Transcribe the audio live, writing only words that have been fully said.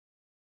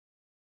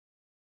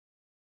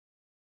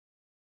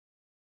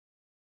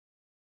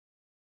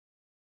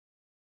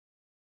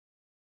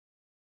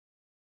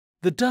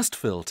The dust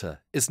filter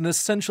is an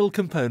essential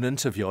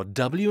component of your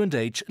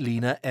W&H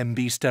Lina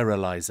MB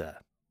sterilizer.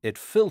 It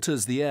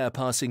filters the air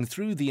passing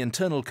through the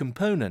internal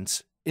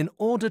components in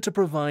order to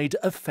provide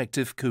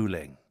effective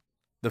cooling.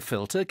 The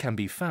filter can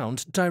be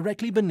found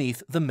directly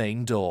beneath the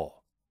main door.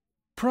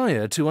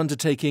 Prior to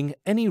undertaking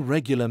any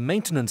regular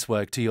maintenance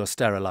work to your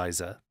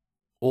sterilizer,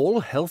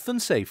 all health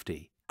and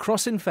safety,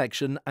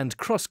 cross-infection and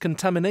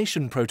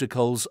cross-contamination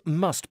protocols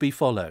must be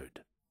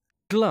followed.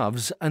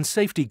 Gloves and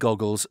safety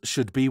goggles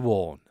should be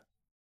worn.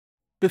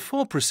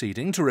 Before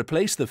proceeding to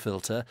replace the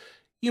filter,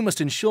 you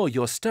must ensure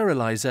your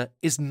sterilizer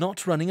is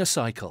not running a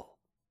cycle.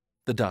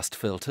 The dust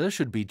filter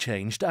should be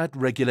changed at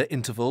regular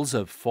intervals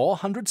of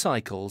 400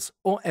 cycles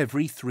or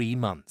every 3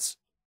 months,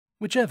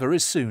 whichever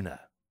is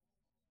sooner.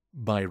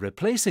 By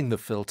replacing the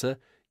filter,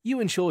 you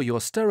ensure your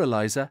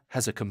sterilizer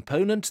has a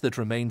component that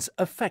remains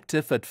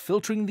effective at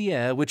filtering the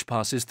air which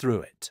passes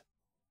through it.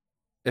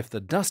 If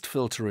the dust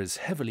filter is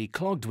heavily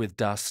clogged with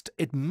dust,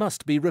 it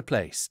must be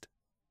replaced.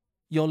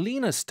 Your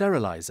Lina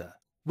sterilizer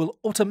will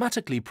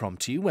automatically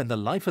prompt you when the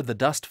life of the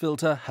dust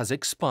filter has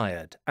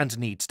expired and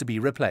needs to be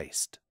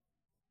replaced.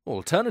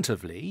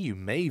 Alternatively, you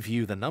may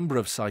view the number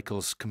of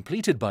cycles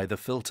completed by the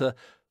filter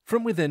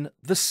from within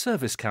the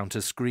service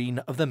counter screen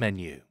of the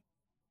menu.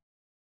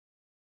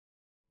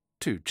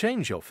 To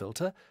change your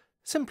filter,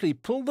 simply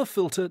pull the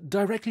filter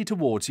directly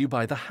towards you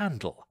by the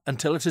handle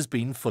until it has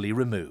been fully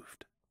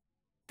removed.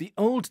 The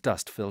old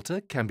dust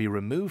filter can be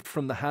removed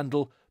from the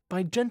handle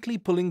by gently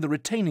pulling the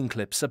retaining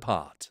clips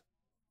apart.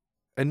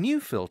 A new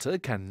filter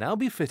can now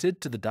be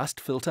fitted to the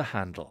dust filter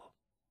handle.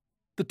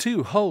 The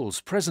 2 holes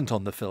present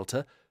on the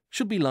filter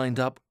should be lined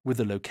up with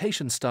the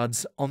location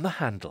studs on the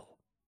handle.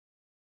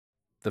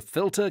 The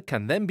filter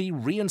can then be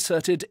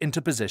reinserted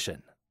into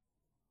position.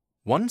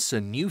 Once a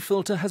new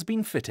filter has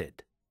been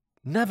fitted,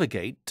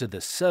 navigate to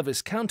the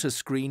service counter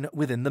screen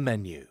within the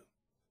menu.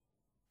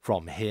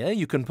 From here,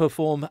 you can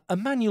perform a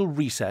manual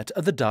reset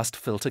of the dust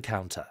filter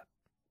counter.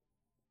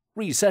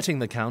 Resetting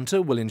the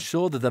counter will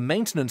ensure that the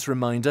maintenance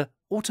reminder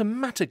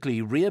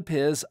automatically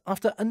reappears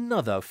after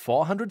another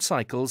 400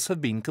 cycles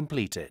have been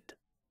completed.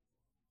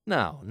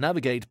 Now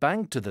navigate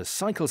back to the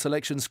cycle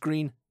selection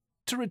screen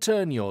to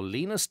return your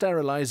Lina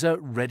sterilizer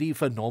ready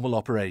for normal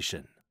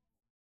operation.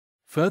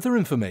 Further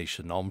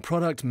information on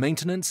product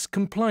maintenance,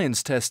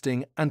 compliance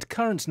testing and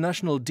current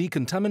national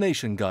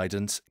decontamination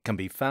guidance can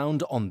be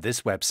found on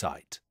this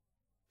website.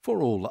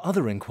 For all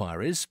other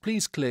inquiries,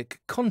 please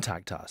click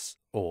Contact Us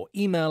or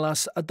email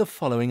us at the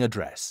following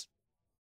address.